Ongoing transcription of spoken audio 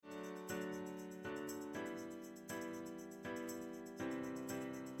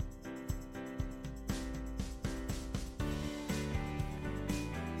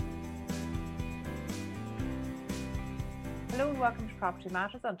and welcome to Property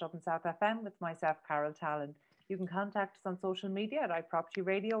Matters on Dublin South FM with myself, Carol Tallon. You can contact us on social media at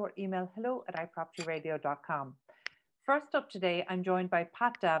iPropertyRadio or email hello@iPropertyRadio.com. First up today, I'm joined by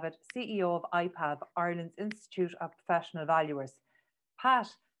Pat Davitt, CEO of IPAV, Ireland's Institute of Professional Valuers.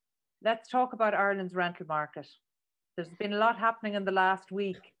 Pat, let's talk about Ireland's rental market. There's been a lot happening in the last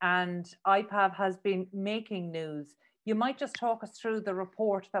week and IPAV has been making news. You might just talk us through the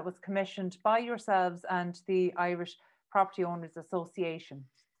report that was commissioned by yourselves and the Irish Property Owners Association.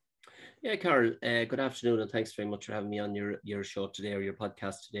 Yeah, Carol, good afternoon and thanks very much for having me on your show today or your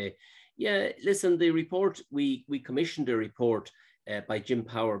podcast today. Yeah, listen, the report, we commissioned a report by Jim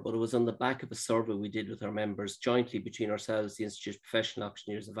Power, but it was on the back of a survey we did with our members jointly between ourselves, the Institute of Professional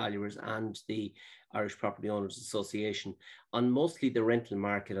Auctioneers and Valuers and the Irish Property Owners Association on mostly the rental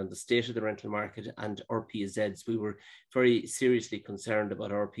market and the state of the rental market and RPZs. We were very seriously concerned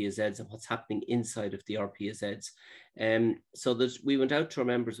about RPZs and what's happening inside of the RPZs. So that we went out to our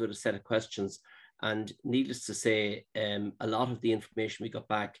members with a set of questions, and needless to say, a lot of the information we got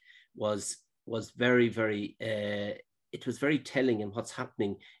back was very, very it was very telling in what's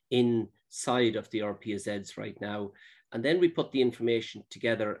happening inside of the RPZs right now. And then we put the information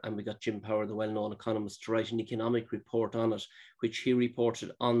together and we got Jim Power, the well-known economist, to write an economic report on it, which he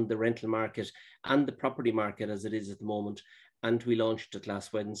reported on the rental market and the property market as it is at the moment. And we launched it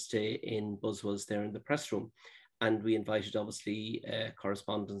last Wednesday in Buzzwells there in the press room. And we invited, obviously,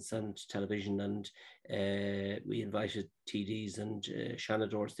 correspondents and television, and we invited TDs and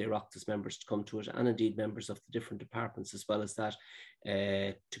Shanadors, the Oireachtas members, to come to it, and indeed members of the different departments as well as that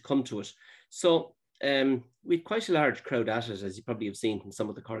to come to it. So we had quite a large crowd at it, as you probably have seen from some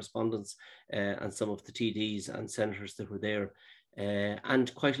of the correspondents and some of the TDs and senators that were there.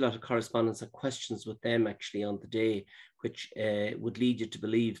 And quite a lot of correspondence and questions with them actually on the day, which would lead you to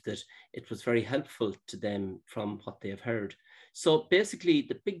believe that it was very helpful to them from what they have heard. So basically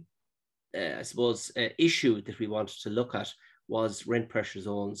the big, I suppose, issue that we wanted to look at was rent pressure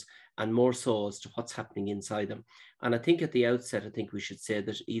zones, and more so as to what's happening inside them. And I think at the outset, I think we should say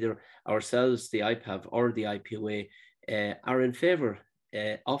that either ourselves, the IPAV or the IPOA are in favour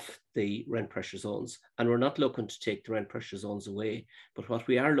of the rent pressure zones, and we're not looking to take the rent pressure zones away, but what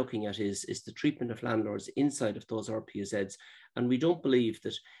we are looking at is the treatment of landlords inside of those RPZs, and we don't believe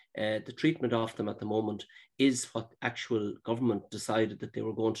that the treatment of them at the moment is what actual government decided that they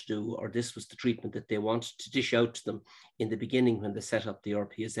were going to do, or this was the treatment that they wanted to dish out to them in the beginning when they set up the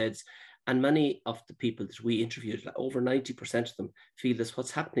RPZs. And many of the people that we interviewed, over 90% of them, feel that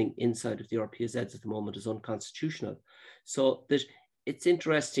what's happening inside of the RPZs at the moment is unconstitutional. So that it's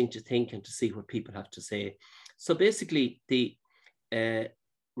interesting to think and to see what people have to say. So basically, the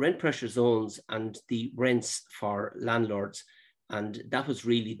rent pressure zones and the rents for landlords, and that was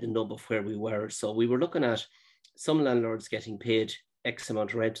really the nub of where we were. So we were looking at some landlords getting paid X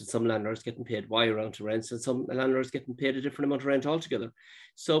amount of rent, and some landlords getting paid Y amount of rents, and some landlords getting paid a different amount of rent altogether.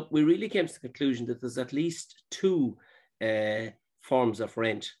 So we really came to the conclusion that there's at least two forms of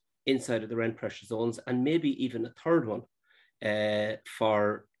rent inside of the rent pressure zones, and maybe even a third one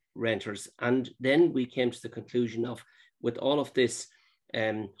for renters. And then we came to the conclusion of, with all of this,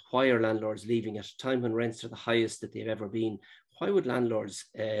 why are landlords leaving at a time when rents are the highest that they've ever been? Why would landlords,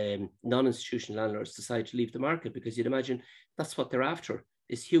 non-institutional landlords, decide to leave the market? Because you'd imagine that's what they're after,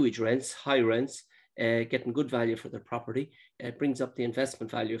 is huge rents, high rents, getting good value for their property. It brings up the investment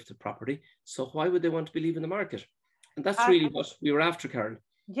value of the property. So why would they want to be leaving the market? And that's really what we were after, Karen.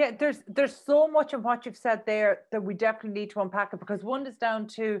 Yeah, there's so much of what you've said there that we definitely need to unpack it, because one is down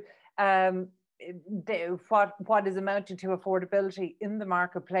to what is amounting to affordability in the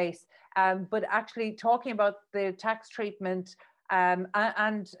marketplace, but actually talking about the tax treatment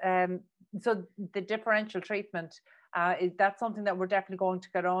so the differential treatment, that's something that we're definitely going to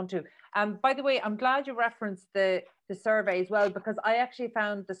get on to. By the way, I'm glad you referenced the survey as well, because I actually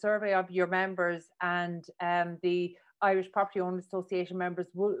found the survey of your members and the Irish Property Owners Association members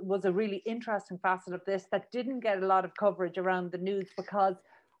was a really interesting facet of this that didn't get a lot of coverage around the news, because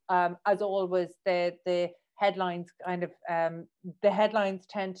as always, the headlines the headlines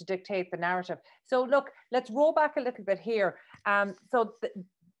tend to dictate the narrative. So look, let's roll back a little bit here.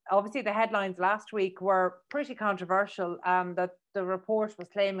 Obviously the headlines last week were pretty controversial, that the report was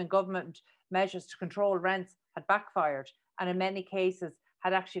claiming government measures to control rents had backfired, and in many cases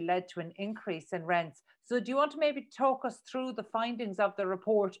had actually led to an increase in rents. So do you want to maybe talk us through the findings of the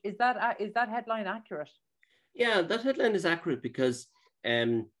report? Is that headline accurate? Yeah, that headline is accurate because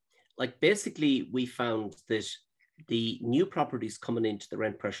basically we found that the new properties coming into the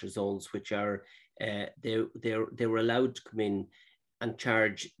rent pressure zones, which are they were allowed to come in and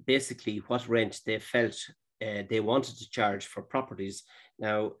charge basically what rent they felt they wanted to charge for properties.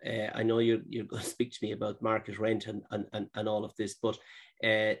 Now, I know you're going to speak to me about market rent and all of this, but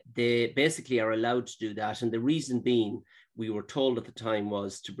they basically are allowed to do that. And the reason being, we were told at the time,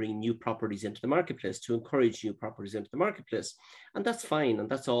 was to bring new properties into the marketplace, to encourage new properties into the marketplace. And that's fine. And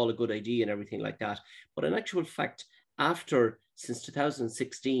that's all a good idea and everything like that. But in actual fact, since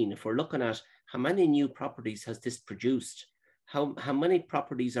 2016, if we're looking at how many new properties has this produced, how many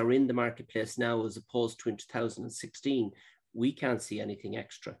properties are in the marketplace now as opposed to in 2016, we can't see anything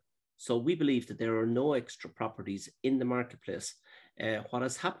extra. So we believe that there are no extra properties in the marketplace. What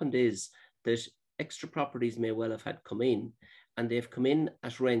has happened is that extra properties may well have had come in, and they've come in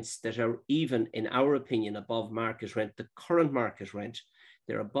at rents that are, even in our opinion, above market rent, the current market rent.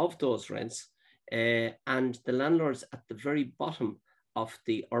 They're above those rents. And the landlords at the very bottom of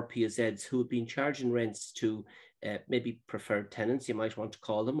the RPZs, who have been charging rents to maybe preferred tenants, you might want to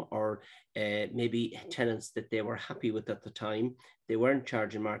call them, or maybe tenants that they were happy with at the time. They weren't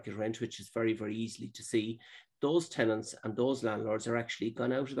charging market rent, which is very, very easily to see. Those tenants and those landlords are actually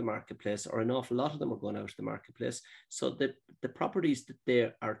gone out of the marketplace, or an awful lot of them are going out of the marketplace. So that the properties that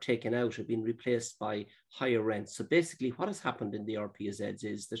they are taken out have been replaced by higher rents. So basically what has happened in the RPZs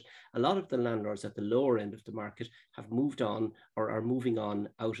is that a lot of the landlords at the lower end of the market have moved on, or are moving on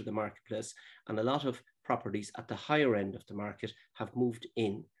out of the marketplace. And a lot of properties at the higher end of the market have moved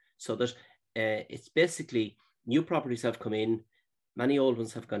in. So that it's basically new properties have come in, many old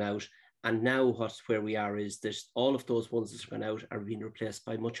ones have gone out. And now where we are is that all of those ones that have gone out are being replaced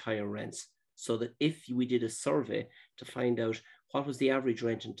by much higher rents. So that if we did a survey to find out what was the average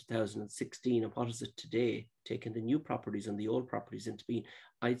rent in 2016 and what is it today, taking the new properties and the old properties into being,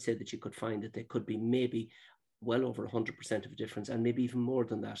 I'd say that you could find that there could be maybe well over 100% of a difference, and maybe even more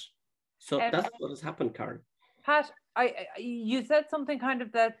than that. So that's what has happened, Karen. Pat, you said something kind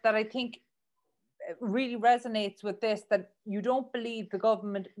of that I think really resonates with this, that you don't believe the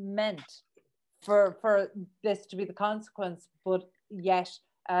government meant for this to be the consequence, but yet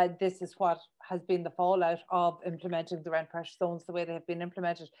this is what has been the fallout of implementing the rent pressure zones the way they have been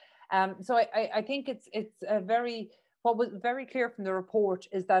implemented. So I think it's what was very clear from the report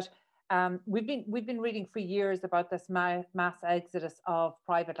is that we've been reading for years about this mass exodus of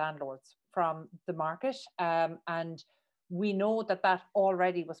private landlords from the market, and we know that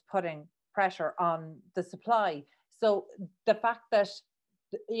already was putting pressure on the supply. So the fact that,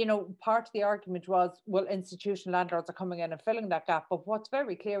 you know, part of the argument was, well, institutional landlords are coming in and filling that gap, but what's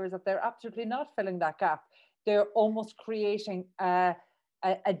very clear is that they're absolutely not filling that gap. They're almost creating a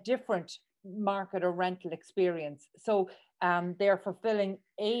different market or rental experience. So they're fulfilling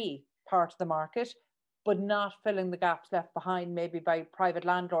a part of the market, but not filling the gaps left behind maybe by private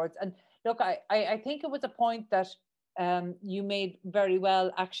landlords. And look, I think it was a point that you made very well,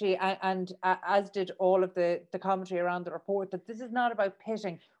 actually, and as did all of the commentary around the report, that this is not about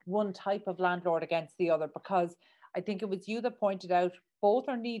pitting one type of landlord against the other, because I think it was you that pointed out both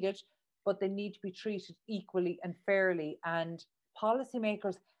are needed, but they need to be treated equally and fairly, and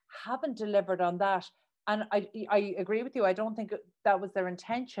policymakers haven't delivered on that. And I agree with you, I don't think that was their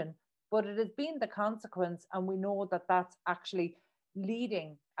intention, but it has been the consequence, and we know that that's actually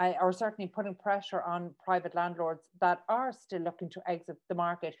leading or certainly putting pressure on private landlords that are still looking to exit the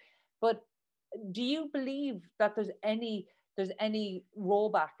market. But do you believe that there's any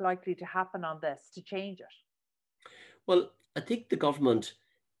rollback likely to happen on this to change it? Well, I think the government,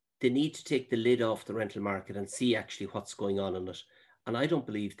 they need to take the lid off the rental market and see actually what's going on in it. And I don't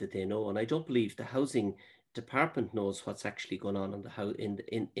believe that they know, and I don't believe the housing department knows what's actually going on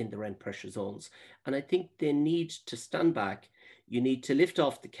in the rent pressure zones. And I think they need to stand back. You need to lift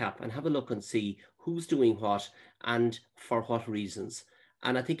off the cap and have a look and see who's doing what and for what reasons.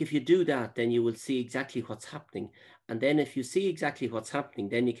 And I think if you do that, then you will see exactly what's happening. And then if you see exactly what's happening,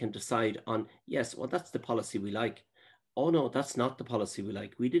 then you can decide on, yes, well, that's the policy we like. Oh no, that's not the policy we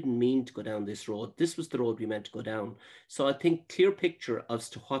like. We didn't mean to go down this road. This was the road we meant to go down. So I think clear picture as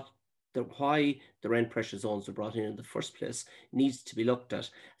to why the rent pressure zones were brought in the first place needs to be looked at.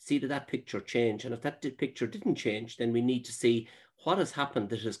 See that picture change. And if that picture didn't change, then we need to see what has happened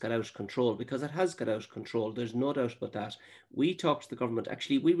that has got out of control, because it has got out of control. There's no doubt about that. We talked to the government.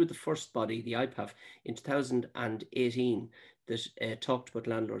 Actually, we were the first body, the IPAV, in 2018 that talked about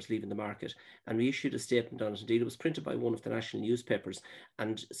landlords leaving the market, and we issued a statement on it. Indeed, it was printed by one of the national newspapers,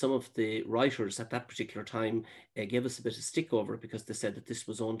 and some of the writers at that particular time gave us a bit of stick over it because they said that this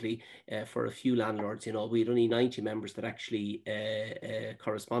was only for a few landlords. You know, we had only 90 members that actually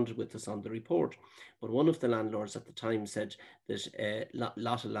corresponded with us on the report. But one of the landlords at the time said that a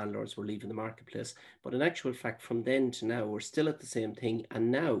lot of landlords were leaving the marketplace. But in actual fact, from then to now, we're still at the same thing. And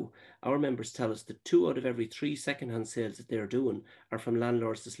now our members tell us that 2 out of every 3 second-hand sales that they're doing are from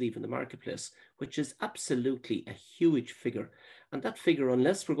landlords that's leaving the marketplace, which is absolutely a huge figure. And that figure,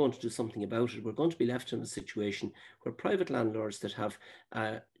 unless we're going to do something about it, we're going to be left in a situation where private landlords that have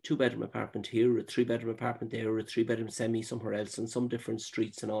a 2-bedroom apartment here, a 3-bedroom apartment there, or a 3-bedroom semi somewhere else, and some different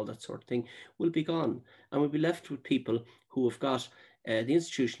streets and all that sort of thing, will be gone. And we'll be left with people who have got the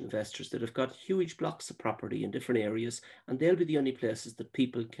institutional investors that have got huge blocks of property in different areas, and they'll be the only places that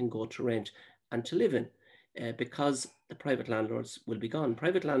people can go to rent and to live in, because the private landlords will be gone.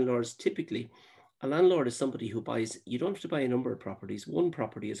 Private landlords, typically, a landlord is somebody who buys, you don't have to buy a number of properties. One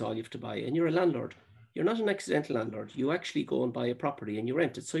property is all you have to buy, and you're a landlord. You're not an accidental landlord. You actually go and buy a property and you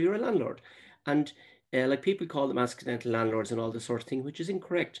rent it. So you're a landlord. And like people call them accidental landlords and all this sort of thing, which is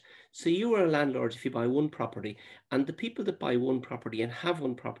incorrect. So you are a landlord if you buy one property, and the people that buy one property and have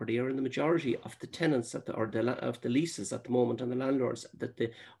one property are in the majority of the tenants of the leases at the moment, and the landlords that the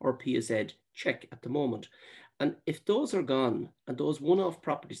RPZ check at the moment. And if those are gone, and those one-off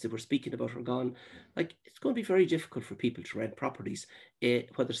properties that we're speaking about are gone, like, it's going to be very difficult for people to rent properties,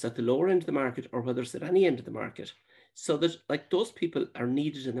 whether it's at the lower end of the market or whether it's at any end of the market. So that, like, those people are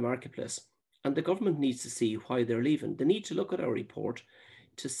needed in the marketplace, and the government needs to see why they're leaving. They need to look at our report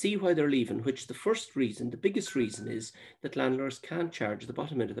to see why they're leaving, which the first reason, the biggest reason, is that landlords can't charge, the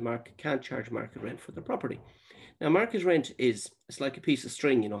bottom end of the market can't charge market rent for their property. Now, market rent it's like a piece of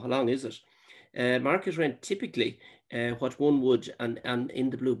string, you know, how long is it? Market rent, typically, what one would, and in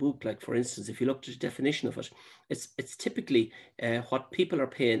the blue book, like, for instance, if you look at the definition of it, it's typically what people are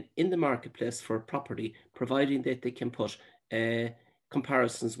paying in the marketplace for a property, providing that they can put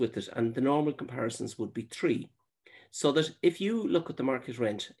comparisons with it, and the normal comparisons would be 3. So that if you look at the market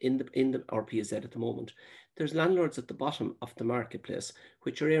rent in the RPZ at the moment, there's landlords at the bottom of the marketplace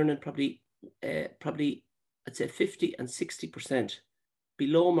which are earning probably I'd say 50 and 60%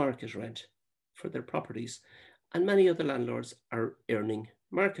 below market rent for their properties, and many other landlords are earning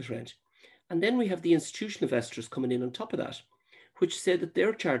market rent. And then we have the institutional investors coming in on top of that, which say that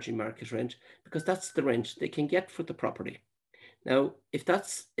they're charging market rent because that's the rent they can get for the property. Now, if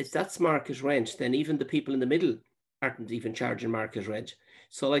that's market rent, then even the people in the middle aren't even charging market rent.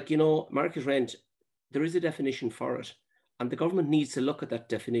 So, like, you know, market rent, there is a definition for it, and the government needs to look at that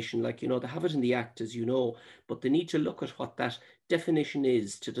definition. Like, you know, they have it in the Act, as you know, but they need to look at what that definition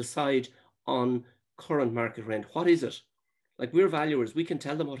is to decide on current market rent. What is it? Like, we're valuers, we can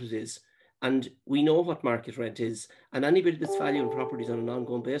tell them what it is, and we know what market rent is, and anybody that's valuing properties on an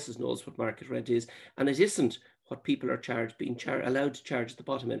ongoing basis knows what market rent is, and it isn't what people are allowed to charge at the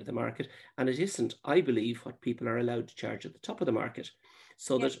bottom end of the market, and it isn't, I believe, what people are allowed to charge at the top of the market.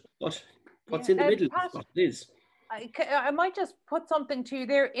 So that what's in the middle is what it is. I might just put something to you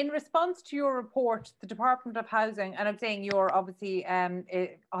there. In response to your report, the Department of Housing, and I'm saying you're obviously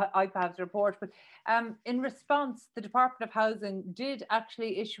IPAV's report, but in response, the Department of Housing did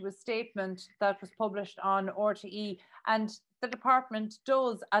actually issue a statement that was published on RTE, and the department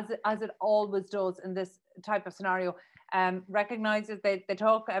does, as it always does in this type of scenario, recognises, they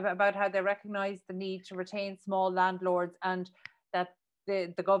talk about how they recognise the need to retain small landlords, and that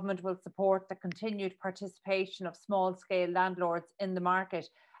the government will support the continued participation of small-scale landlords in the market.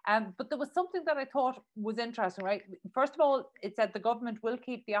 But there was something that I thought was interesting, right? First of all, it said the government will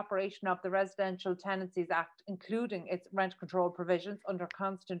keep the operation of the Residential Tenancies Act, including its rent control provisions, under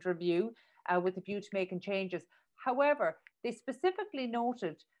constant review with a view to making changes. However, they specifically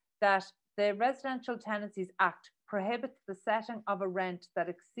noted that the Residential Tenancies Act prohibits the setting of a rent that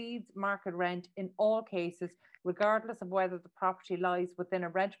exceeds market rent in all cases, regardless of whether the property lies within a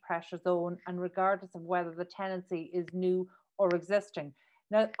rent pressure zone and regardless of whether the tenancy is new or existing.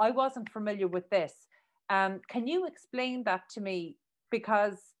 Now, I wasn't familiar with this. Can you explain that to me?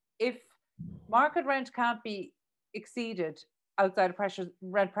 Because if market rent can't be exceeded outside of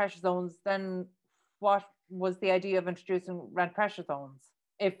rent pressure zones, then what was the idea of introducing rent pressure zones?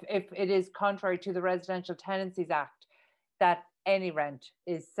 If it is contrary to the Residential Tenancies Act that any rent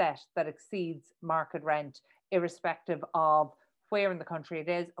is set that exceeds market rent, irrespective of where in the country it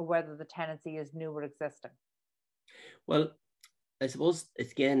is or whether the tenancy is new or existing. Well, I suppose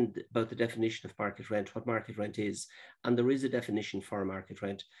it's again about the definition of market rent, what market rent is. And there is a definition for market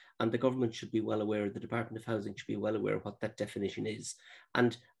rent. And the government should be well aware, the Department of Housing should be well aware what that definition is.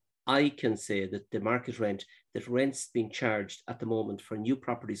 And I can say that the market rent, that rents being charged at the moment for new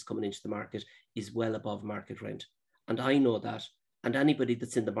properties coming into the market is well above market rent. And I know that. And anybody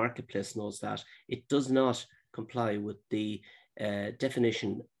that's in the marketplace knows that. It does not comply with the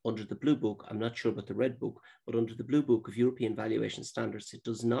definition under the Blue Book. I'm not sure about the Red Book, but under the Blue Book of European Valuation Standards, it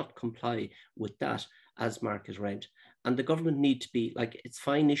does not comply with that as market rent. And the government need to be like, it's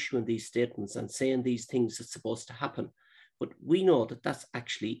fine issuing these statements and saying these things that's supposed to happen. But we know that that's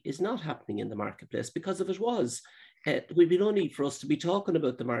actually is not happening in the marketplace, because if it was, we'd be no need for us to be talking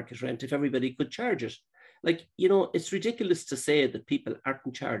about the market rent if everybody could charge it. Like, you know, it's ridiculous to say that people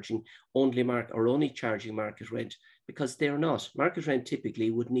aren't charging only charging market rent, because they're not. Market rent typically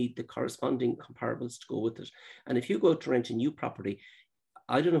would need the corresponding comparables to go with it. And if you go to rent a new property,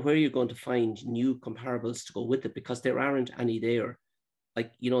 I don't know where you're going to find new comparables to go with it, because there aren't any there.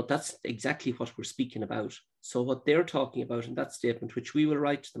 Like, you know, that's exactly what we're speaking about. So what they're talking about in that statement, which we will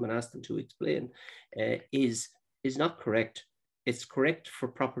write to them and ask them to explain, is not correct. It's correct for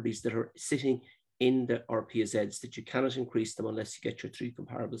properties that are sitting in the RPZs, that you cannot increase them unless you get your 3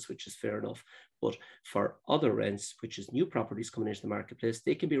 comparables, which is fair enough. But for other rents, which is new properties coming into the marketplace,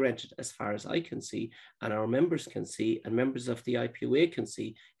 they can be rented, as far as I can see, and our members can see, and members of the IPOA can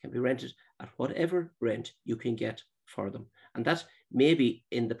see, can be rented at whatever rent you can get for them. And that maybe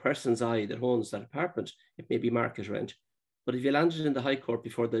in the person's eye that owns that apartment, it may be market rent. But if you landed in the High Court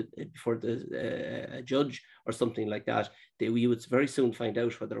before the judge or something like that, we would very soon find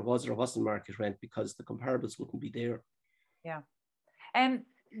out whether it was or wasn't market rent, because the comparables wouldn't be there. Yeah. And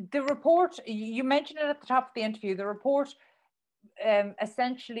the report, you mentioned it at the top of the interview, the report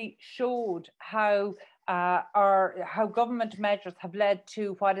essentially showed how government measures have led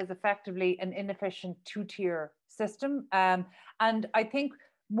to what is effectively an inefficient 2-tier system. And I think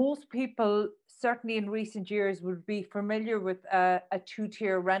most people, certainly in recent years, would be familiar with a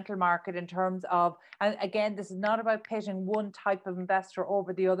 2-tier rental market in terms of, and again, this is not about pitting one type of investor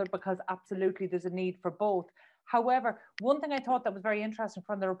over the other, because absolutely there's a need for both. However, one thing I thought that was very interesting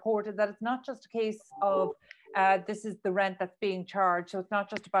from the report is that it's not just a case of this is the rent that's being charged. So it's not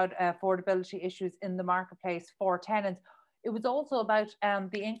just about affordability issues in the marketplace for tenants. It was also about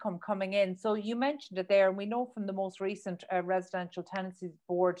the income coming in. So you mentioned it there, and we know from the most recent Residential Tenancies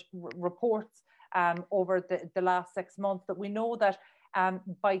Board reports over the last 6 months that we know that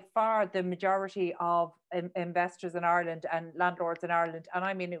by far the majority of investors in Ireland and landlords in Ireland, and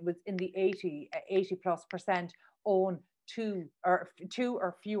I mean it was in the 80+%, own two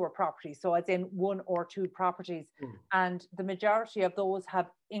or fewer properties. So it's in 1 or 2 properties. And the majority of those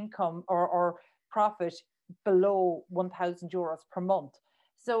have income or profit below €1,000 per month.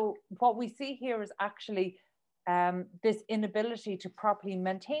 So what we see here is actually this inability to properly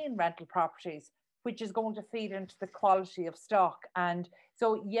maintain rental properties, which is going to feed into the quality of stock. And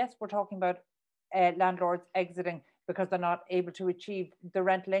so, yes, we're talking about landlords exiting because they're not able to achieve the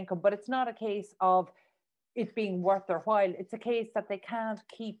rental income, but it's not a case of it being worth their while. It's a case that they can't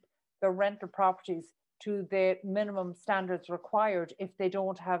keep their rental properties to the minimum standards required if they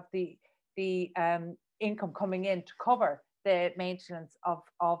don't have the income coming in to cover the maintenance of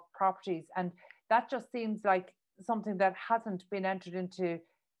properties. And that just seems like something that hasn't been entered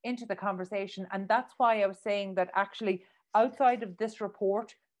into the conversation. And that's why I was saying that actually outside of this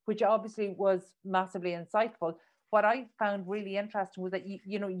report, which obviously was massively insightful, what I found really interesting was that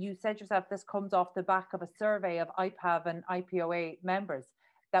you said yourself, this comes off the back of a survey of IPAV and IPOA members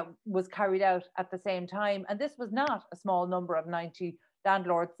that was carried out at the same time. And this was not a small number of 90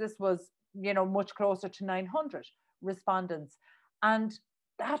 landlords. This was, much closer to 900 respondents. And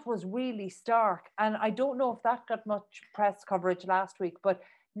that was really stark. And I don't know if that got much press coverage last week, but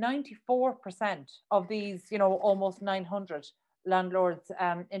 94% of these, almost 900 landlords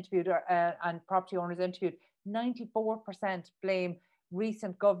interviewed and property owners interviewed, 94% blame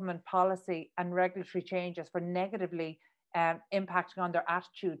recent government policy and regulatory changes for negatively impacting on their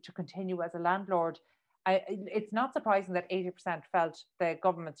attitude to continue as a landlord. It's not surprising that 80% felt the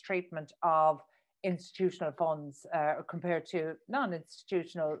government's treatment of institutional funds compared to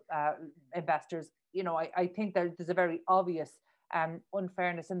non-institutional investors. I think there's a very obvious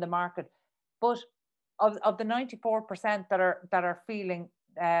unfairness in the market. But of the 94% that are feeling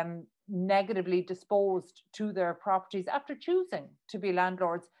negatively disposed to their properties after choosing to be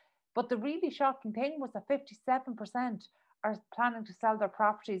landlords, but the really shocking thing was that 57% are planning to sell their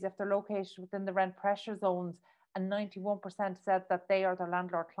properties if they're located within the rent pressure zones, and 91% said that they or their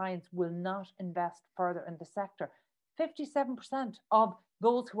landlord clients will not invest further in the sector. 57% of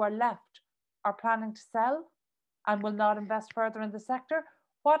those who are left are planning to sell and will not invest further in the sector.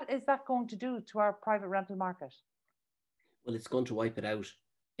 What is that going to do to our private rental market? Well, it's going to wipe it out.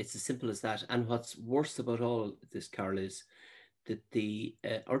 It's as simple as that. And what's worse about all this, Carol, is that the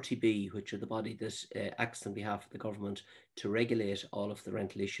RTB, which are the body that acts on behalf of the government to regulate all of the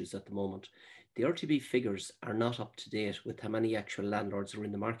rental issues at the moment, the RTB figures are not up to date with how many actual landlords are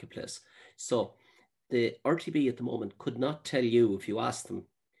in the marketplace. So the RTB at the moment could not tell you, if you asked them,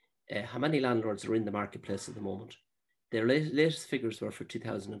 how many landlords are in the marketplace at the moment. Their latest figures were for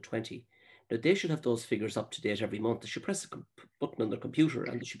 2020. Now, they should have those figures up to date every month. They should press a button on their computer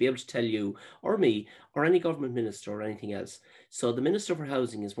and they should be able to tell you, or me, or any government minister or anything else. So the Minister for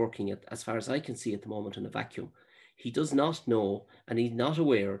Housing is working, as far as I can see at the moment, in a vacuum. He does not know, and he's not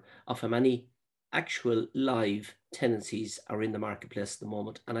aware of how many actual live tenancies are in the marketplace at the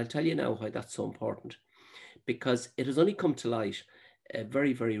moment. And I'll tell you now why that's so important. Because it has only come to light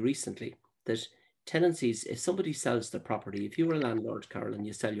very, very recently that tenancies, if somebody sells their property, if you're a landlord, Carol, and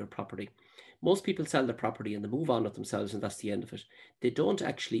you sell your property, most people sell their property and they move on with themselves and that's the end of it. They don't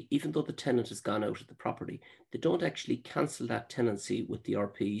actually, even though the tenant has gone out of the property, they don't actually cancel that tenancy with the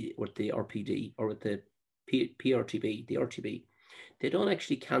RP, with the RPD, or with the PRTB, the RTB. They don't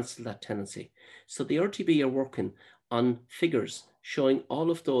actually cancel that tenancy. So the RTB are working on figures showing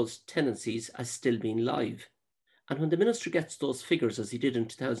all of those tenancies as still being live. And when the minister gets those figures, as he did in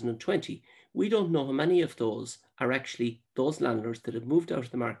 2020, we don't know how many of those are actually those landlords that have moved out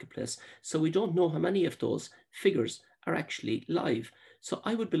of the marketplace. So we don't know how many of those figures are actually live. So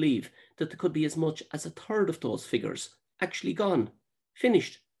I would believe that there could be as much as a third of those figures actually gone,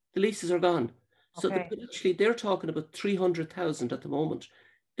 finished. The leases are gone. So Okay. they're talking about 300,000 at the moment.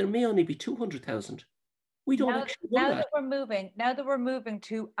 There may only be 200,000. We don't actually know that. Now that we're moving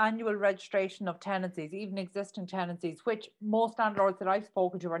to annual registration of tenancies, even existing tenancies, which most landlords that I've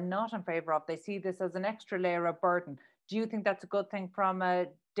spoken to are not in favour of. They see this as an extra layer of burden. Do you think that's a good thing from a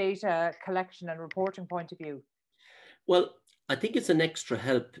data collection and reporting point of view? Well, I think it's an extra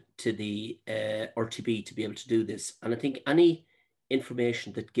help to the RTB to be able to do this. And I think any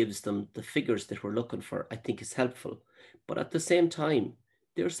information that gives them the figures that we're looking for, I think is helpful. But at the same time,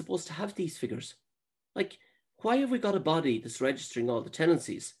 they're supposed to have these figures. Like, why have we got a body that's registering all the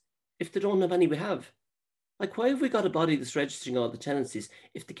tenancies if they don't have any we have? Like, why have we got a body that's registering all the tenancies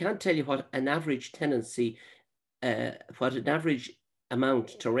if they can't tell you what an average tenancy, what an average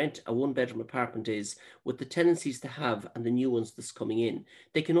amount to rent a one-bedroom apartment is with the tenancies they have and the new ones that's coming in?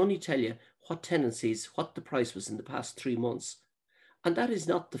 They can only tell you what tenancies, what the price was in the past 3 months. And that is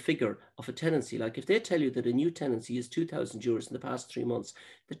not the figure of a tenancy. Like, if they tell you that a new tenancy is €2,000 in the past 3 months,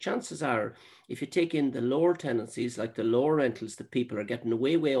 the chances are, if you take in the lower tenancies, like the lower rentals that people are getting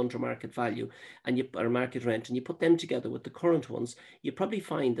way under market value or market rent, and you put them together with the current ones, you probably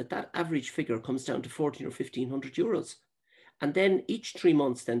find that that average figure comes down to 1,400 or 1,500 euros. And then each 3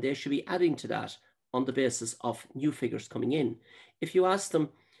 months, then they should be adding to that on the basis of new figures coming in. If you ask them,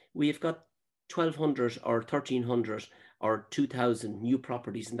 we've got 1,200 or 1,300 or 2,000 new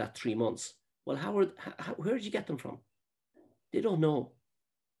properties in that 3 months. Well, where did you get them from? They don't know.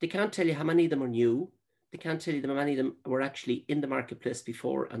 They can't tell you how many of them are new. They can't tell you how many of them were actually in the marketplace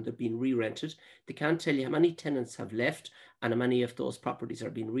before and they're being re-rented. They can't tell you how many tenants have left and how many of those properties are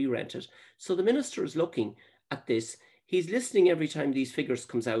being re-rented. So the minister is looking at this. He's listening every time these figures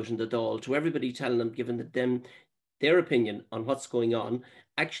comes out in the Dáil to everybody telling them, giving them their opinion on what's going on,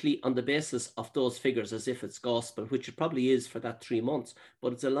 actually on the basis of those figures as if it's gospel, which it probably is for that 3 months,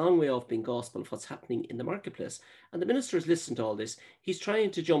 but it's a long way off being gospel of what's happening in the marketplace. And the minister has listened to all this. He's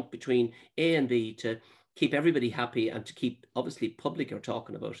trying to jump between A and B to keep everybody happy and to keep, obviously, public are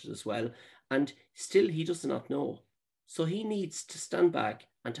talking about it as well. And still he does not know. So he needs to stand back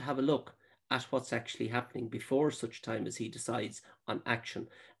and to have a look at what's actually happening before such time as he decides on action.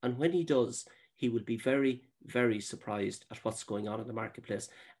 And when he does, he will be very, very surprised at what's going on in the marketplace.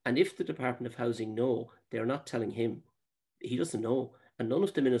 And if the Department of Housing know, they're not telling him. He doesn't know. And none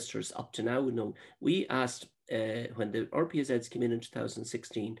of the ministers up to now know. We asked, when the RPSEDs came in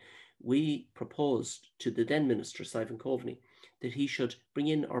 2016, we proposed to the then Minister, Simon Coveney, that he should bring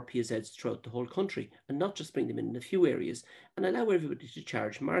in RPSEDs throughout the whole country and not just bring them in a few areas and allow everybody to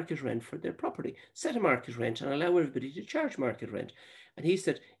charge market rent for their property, set a market rent and allow everybody to charge market rent. And he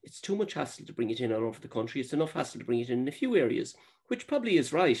said, it's too much hassle to bring it in all over the country. It's enough hassle to bring it in a few areas, which probably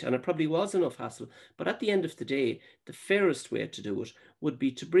is right. And it probably was enough hassle. But at the end of the day, the fairest way to do it would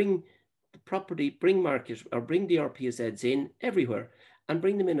be to bring the property, bring the RPSEDs in everywhere and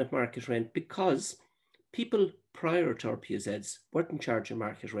bring them in at market rent, because people prior to RPSEDs weren't charging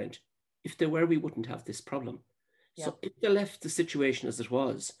market rent. If they were, we wouldn't have this problem. Yeah. So if they left the situation as it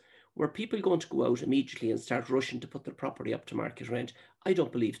was, were people going to go out immediately and start rushing to put their property up to market rent? I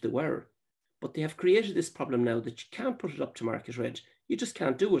don't believe they were. But they have created this problem now that you can't put it up to market rent. You just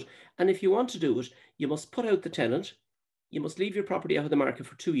can't do it. And if you want to do it, you must put out the tenant. You must leave your property out of the market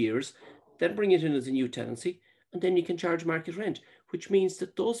for 2 years, then bring it in as a new tenancy, and then you can charge market rent, which means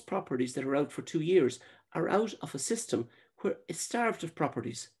that those properties that are out for 2 years are out of a system where it's starved of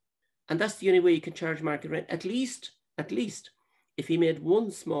properties. And that's the only way you can charge market rent, at least, if he made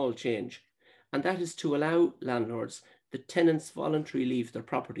one small change, and that is to allow landlords, the tenants voluntarily leave their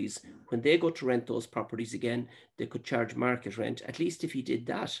properties. When they go to rent those properties again, they could charge market rent. At least if he did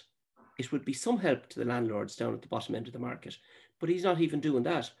that, it would be some help to the landlords down at the bottom end of the market. But he's not even doing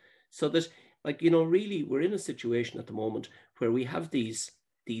that. So that, like, really, we're in a situation at the moment where we have these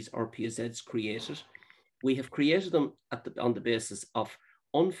RPZs created. We have created them on the basis of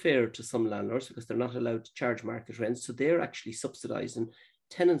unfair to some landlords because they're not allowed to charge market rent. So they're actually subsidising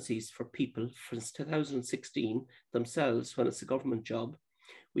tenancies for people since 2016 themselves when it's a government job.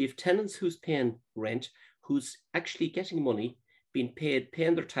 We have tenants who's paying rent, who's actually getting money, being paid,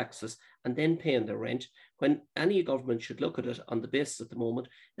 paying their taxes, and then paying their rent, when any government should look at it on the basis at the moment,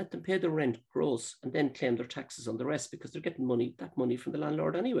 let them pay their rent gross and then claim their taxes on the rest because they're getting that money from the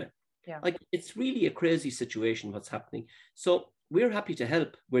landlord anyway. Yeah. Like, it's really a crazy situation what's happening. So we're happy to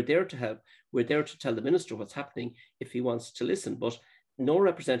help. We're there to help. We're there to tell the minister what's happening if he wants to listen. But no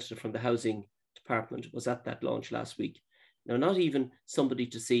representative from the housing department was at that launch last week. Now, not even somebody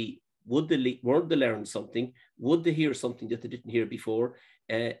to see, were they learn something? Would they hear something that they didn't hear before?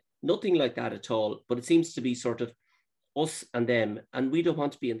 Nothing like that at all. But it seems to be sort of us and them. And we don't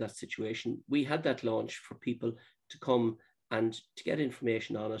want to be in that situation. We had that launch for people to come and to get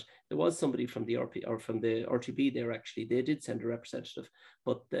information on it. There was somebody from the RTB there, actually. They did send a representative,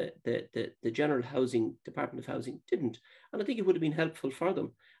 but the General Housing, Department of Housing didn't. And I think it would have been helpful for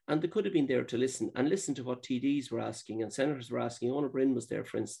them. And they could have been there to listen to what TDs were asking and senators were asking. Ona Bryn was there,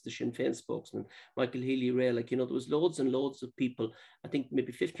 for instance, the Sinn Féin spokesman, Michael Healy-Rae. There was loads and loads of people, I think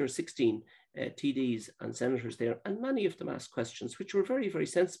maybe 15 or 16 TDs and senators there. And many of them asked questions, which were very, very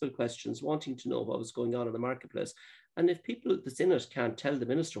sensible questions, wanting to know what was going on in the marketplace. And if people that's in it can't tell the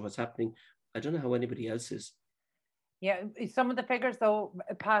minister what's happening, I don't know how anybody else is. Yeah, some of the figures, though,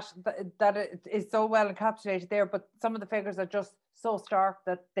 Pat, that is so well encapsulated there, but some of the figures are just so stark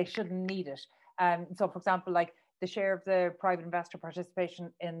that they shouldn't need it. So, for example, like the share of the private investor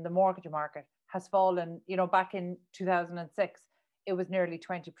participation in the mortgage market has fallen, back in 2006, it was nearly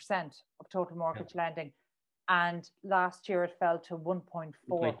 20% of total mortgage lending. And last year it fell to 1.4%.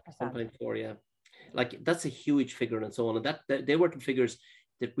 1.4, yeah. Like, that's a huge figure and so on. And that they weren't figures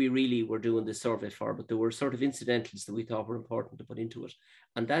that we really were doing this survey for, but there were sort of incidentals that we thought were important to put into it.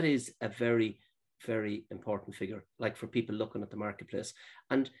 And that is a very, very important figure, like, for people looking at the marketplace.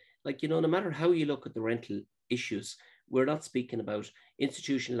 And no matter how you look at the rental issues, we're not speaking about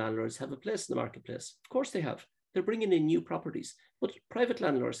institutional landlords have a place in the marketplace. Of course they have. They're bringing in new properties, but private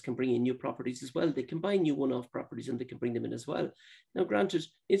landlords can bring in new properties as well. They can buy new one-off properties and they can bring them in as well. Now, granted,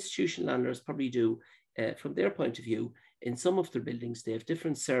 institutional landlords probably do, from their point of view, in some of their buildings, they have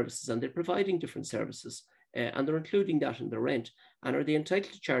different services and they're providing different services, and they're including that in their rent. And are they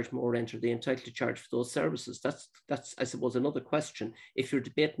entitled to charge more rent? Are they entitled to charge for those services? That's I suppose, another question if you're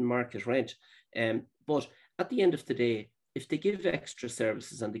debating market rent. But at the end of the day, if they give extra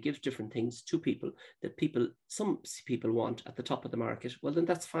services and they give different things to people that some people want at the top of the market, well, then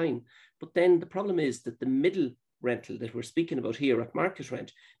that's fine. But then the problem is that the middle rental that we're speaking about here at market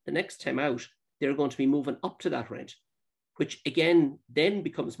rent, the next time out, they're going to be moving up to that rent, which again then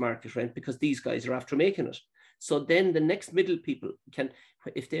becomes market rent because these guys are after making it. So then the next middle people can,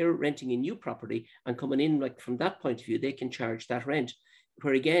 if they're renting a new property and coming in, like, from that point of view, they can charge that rent.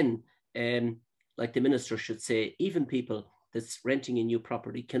 Where again, like the minister should say, even people that's renting a new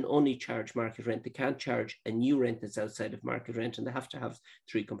property can only charge market rent. They can't charge a new rent that's outside of market rent, and they have to have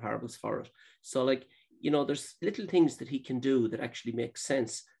 3 comparables for it. So, there's little things that he can do that actually make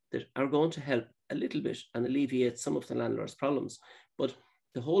sense, that are going to help a little bit and alleviate some of the landlord's problems. But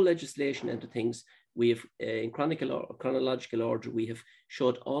the whole legislation and the things, we have, in chronological order, we have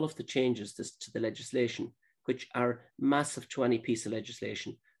showed all of the changes to the legislation, which are massive to any piece of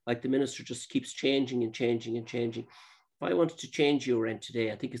legislation. Like, the minister just keeps changing and changing and changing. If I wanted to change your rent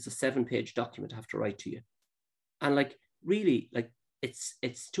today, I think it's a 7-page document I have to write to you. And really,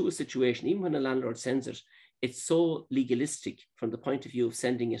 it's to a situation, even when a landlord sends it, it's so legalistic from the point of view of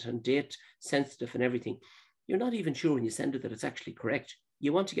sending it and date sensitive and everything. You're not even sure when you send it that it's actually correct.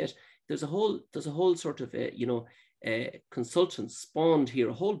 You want to get, there's a whole sort of, consultants spawned here,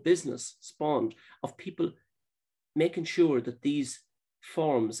 a whole business spawned of people making sure that these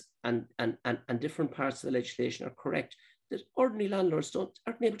forms and different parts of the legislation are correct, that ordinary landlords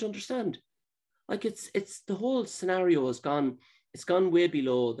aren't able to understand. Like it's the whole scenario has gone, it's gone way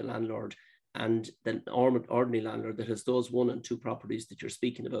below the landlord and the ordinary landlord that has those 1 and 2 properties that you're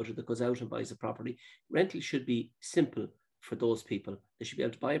speaking about, or that goes out and buys a property. Rental should be simple for those people. They should be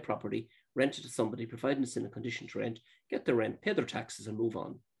able to buy a property, rent it to somebody, providing it's in a condition to rent, get their rent, pay their taxes, and move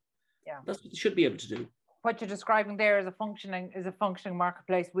on. Yeah, that's what they should be able to do. What you're describing there is a functioning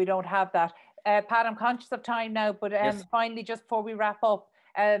marketplace. We don't have that. Pat, I'm conscious of time now, but Yes. finally, just before we wrap up,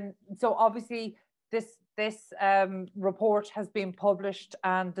 so obviously this report has been published,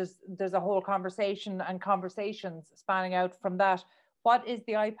 and there's a whole conversation and conversations spanning out from that. What is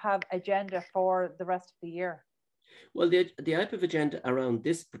the IPAV agenda for the rest of the year? Well, the IPAV agenda around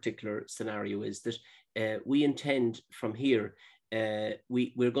this particular scenario is that we intend from here,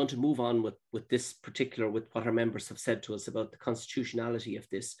 we're going to move on with this particular, with what our members have said to us about the constitutionality of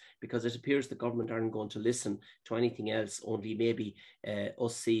this, because it appears the government aren't going to listen to anything else, only maybe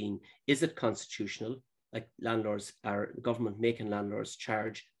us seeing, is it constitutional? Like landlords, are the government making landlords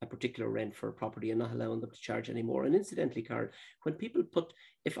charge a particular rent for a property and not allowing them to charge anymore? And incidentally, Carl, when people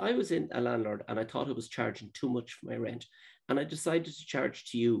if I was in a landlord and I thought I was charging too much for my rent, and I decided to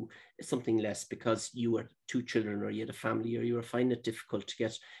charge to you something less because you were 2 children, or you had a family, or you were finding it difficult to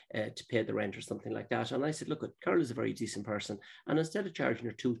get to pay the rent or something like that, and I said, look, Carl is a very decent person, and instead of charging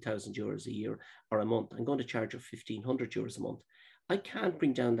her €2,000 a year or a month, I'm going to charge her €1,500 a month. I can't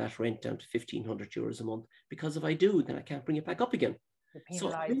bring down that rent down to €1,500 a month, because if I do, then I can't bring it back up again.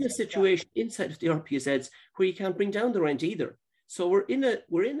 So I'm in a situation inside of the RPSEDs where you can't bring down the rent either. So we're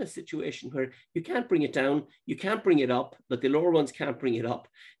in a situation where you can't bring it down, you can't bring it up, but the lower ones can't bring it up.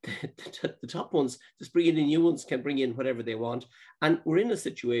 The top ones, just bringing in new ones, can bring in whatever they want. And we're in a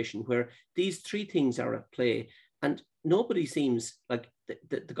situation where these 3 things are at play, and nobody seems like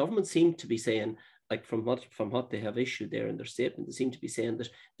the government seem to be saying, like from what they have issued there in their statement, they seem to be saying that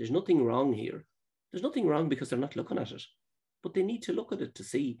there's nothing wrong here. There's nothing wrong because they're not looking at it. But they need to look at it to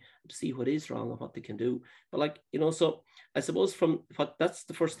see what is wrong and what they can do. But so I suppose that's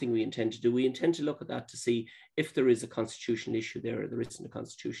the first thing we intend to do. We intend to look at that to see if there is a constitutional issue there or there isn't a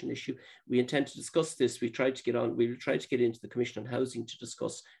constitutional issue. We intend to discuss this. We'll try to get into the Commission on Housing to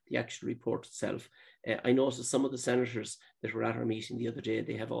discuss the actual report itself. I noticed some of the senators that were at our meeting the other day,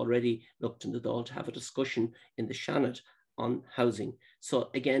 they have already looked into the Dáil to have a discussion in the Seanad on housing. So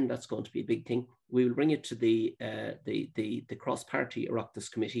again, that's going to be a big thing. We will bring it to the cross-party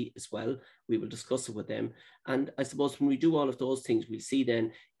Oireachtas committee as well. We will discuss it with them. And I suppose when we do all of those things, we'll see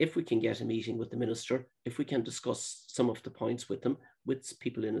then if we can get a meeting with the minister, if we can discuss some of the points with them, with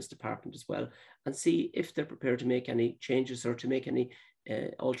people in his department as well, and see if they're prepared to make any changes or to make any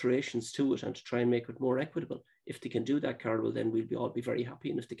alterations to it and to try and make it more equitable. If they can do that, Carol, well, then we'll all be very happy.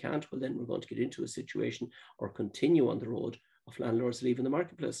 And if they can't, well, then we're going to get into a situation or continue on the road of landlords leaving the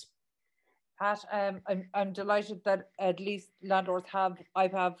marketplace. Pat, I'm delighted that at least landlords have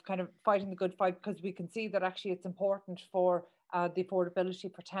IPAV kind of fighting the good fight, because we can see that actually it's important for the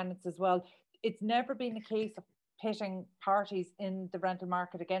affordability for tenants as well. It's never been a case of pitting parties in the rental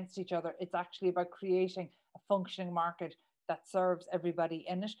market against each other. It's actually about creating a functioning market that serves everybody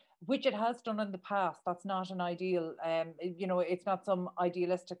in it, which it has done in the past. That's not an ideal, it's not some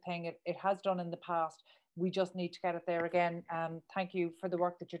idealistic thing. It has done in the past. We just need to get it there again. Thank you for the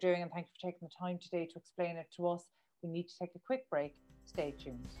work that you're doing, and thank you for taking the time today to explain it to us. We need to take a quick break. Stay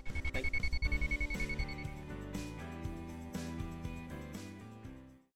tuned.